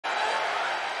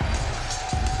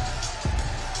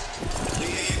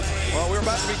Well, we're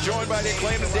about to be joined by the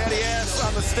Acclaimed and Daddy Ass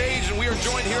on the stage, and we are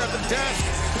joined here at the desk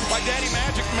by Daddy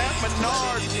Magic Matt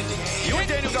Menard. You and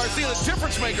Daniel Garcia, the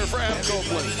difference maker for Adam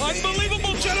Copeland.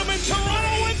 Unbelievable, gentlemen.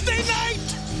 Toronto Wednesday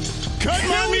night. Cut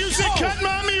my music, cut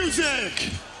my music.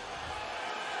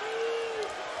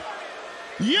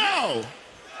 Yo.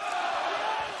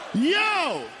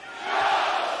 Yo.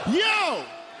 Yo.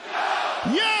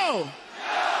 Yo.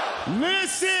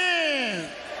 Listen.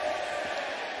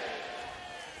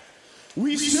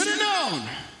 We should have known.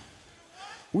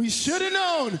 We should have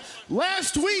known.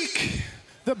 Last week,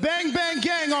 the Bang Bang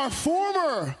Gang, our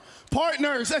former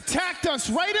partners, attacked us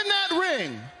right in that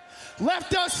ring,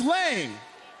 left us laying.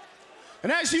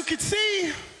 And as you can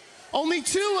see, only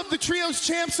 2 of the Trios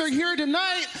champs are here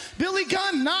tonight. Billy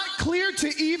Gunn not cleared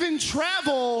to even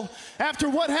travel after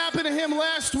what happened to him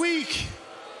last week.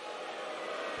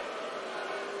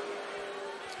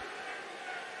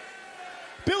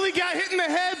 Billy got hit in the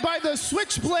head by the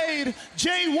switchblade,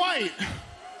 Jay White.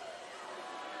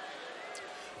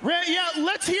 Yeah,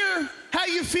 let's hear how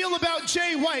you feel about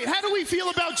Jay White. How do we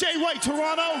feel about Jay White,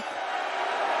 Toronto?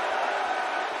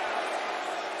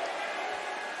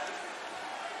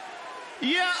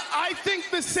 Yeah, I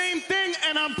think the same thing,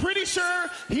 and I'm pretty sure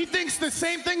he thinks the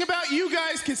same thing about you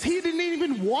guys because he didn't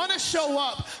even want to show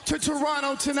up to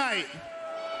Toronto tonight.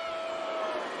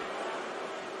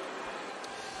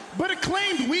 But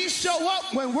Acclaimed, we show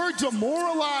up when we're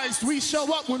demoralized. We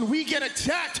show up when we get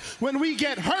attacked, when we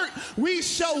get hurt. We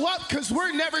show up because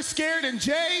we're never scared. And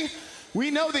Jay,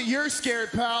 we know that you're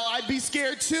scared, pal. I'd be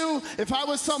scared too if I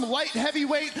was some light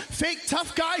heavyweight, fake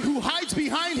tough guy who hides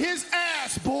behind his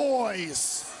ass,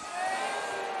 boys.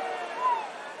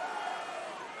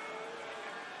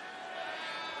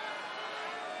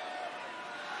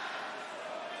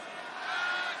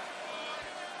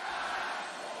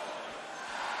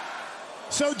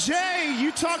 So Jay,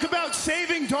 you talk about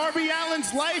saving Darby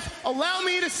Allin's life. Allow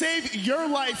me to save your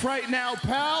life right now,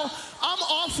 pal. I'm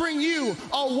offering you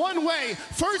a one-way,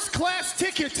 first-class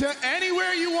ticket to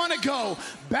anywhere you want to go.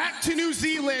 Back to New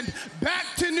Zealand, back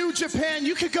to New Japan.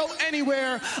 You could go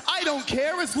anywhere. I don't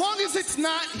care as long as it's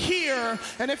not here.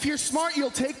 And if you're smart,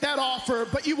 you'll take that offer,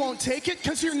 but you won't take it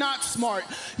because you're not smart.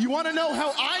 You want to know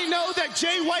how I know that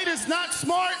Jay White is not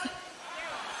smart?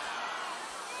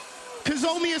 Because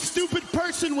only a stupid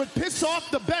person would piss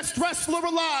off the best wrestler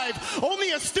alive.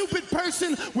 Only a stupid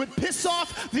person would piss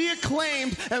off the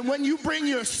Acclaimed. And when you bring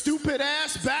your stupid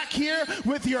ass back here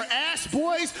with your ass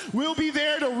boys, we'll be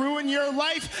there to ruin your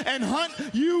life and hunt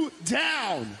you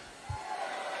down.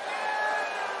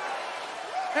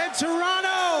 And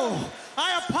Toronto,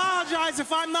 I apologize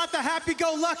if I'm not the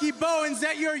happy-go-lucky Bowens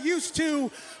that you're used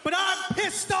to, but I'm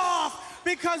pissed off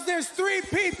because there's 3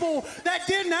 people that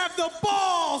didn't have the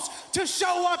balls to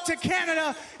show up to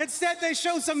Canada. Instead, they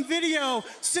show some video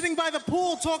sitting by the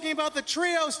pool talking about the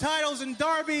Trios titles and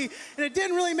Darby, and it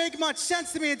didn't really make much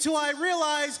sense to me until I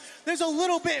realized there's a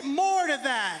little bit more to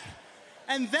that.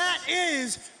 And that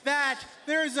is that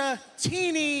there's a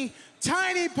teeny,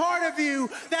 tiny part of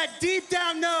you that deep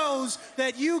down knows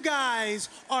that you guys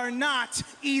are not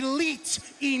elite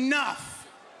enough.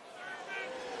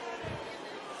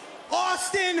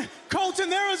 Austin, Colton,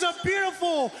 there was a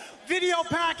beautiful video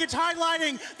package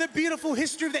highlighting the beautiful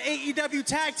history of the AEW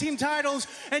tag team titles,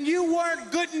 and you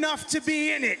weren't good enough to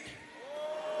be in it.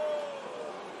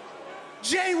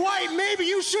 Jay White, maybe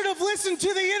you should have listened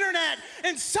to the internet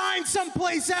and signed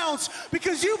someplace else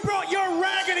because you brought your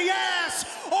raggedy ass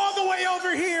all the way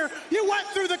over here. You went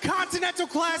through the Continental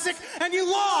Classic and you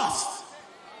lost.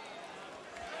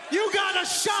 You got a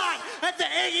shot at the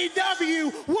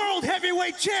AEW World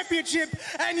Heavyweight Championship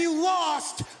and you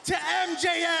lost to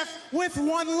MJF with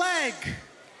 1 leg.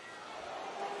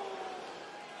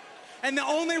 And the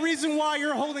only reason why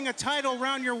you're holding a title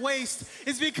around your waist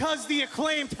is because the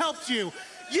Acclaimed helped you.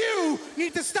 You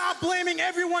need to stop blaming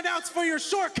everyone else for your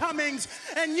shortcomings,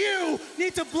 and you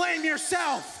need to blame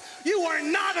yourself. You are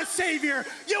not a savior.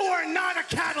 You are not a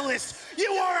catalyst.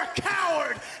 You are a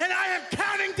coward, and I am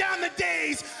counting down the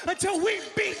days until we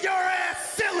beat your ass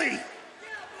silly.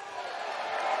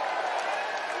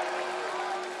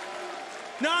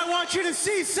 Now I want you to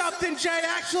see something, Jay.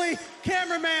 Actually,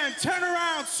 cameraman, turn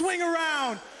around, swing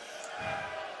around.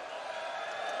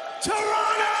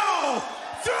 Toronto,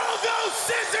 throw those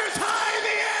scissors high in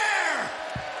the air.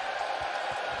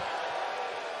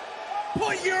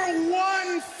 Put your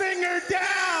 1 finger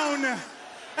down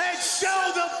and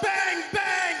show the Bang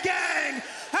Bang Gang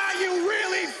how you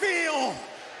really feel.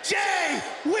 Jay,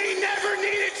 we never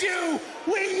needed you.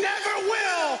 We never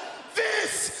will.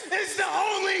 This is the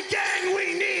only gang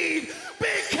we need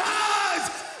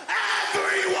because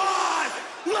everyone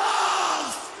loves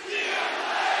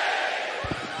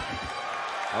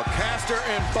Well, Caster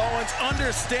and Bowens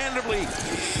understandably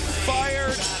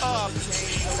fired up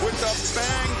with the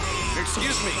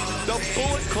the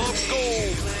Bullet Club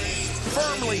gold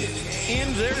firmly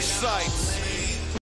in their sights.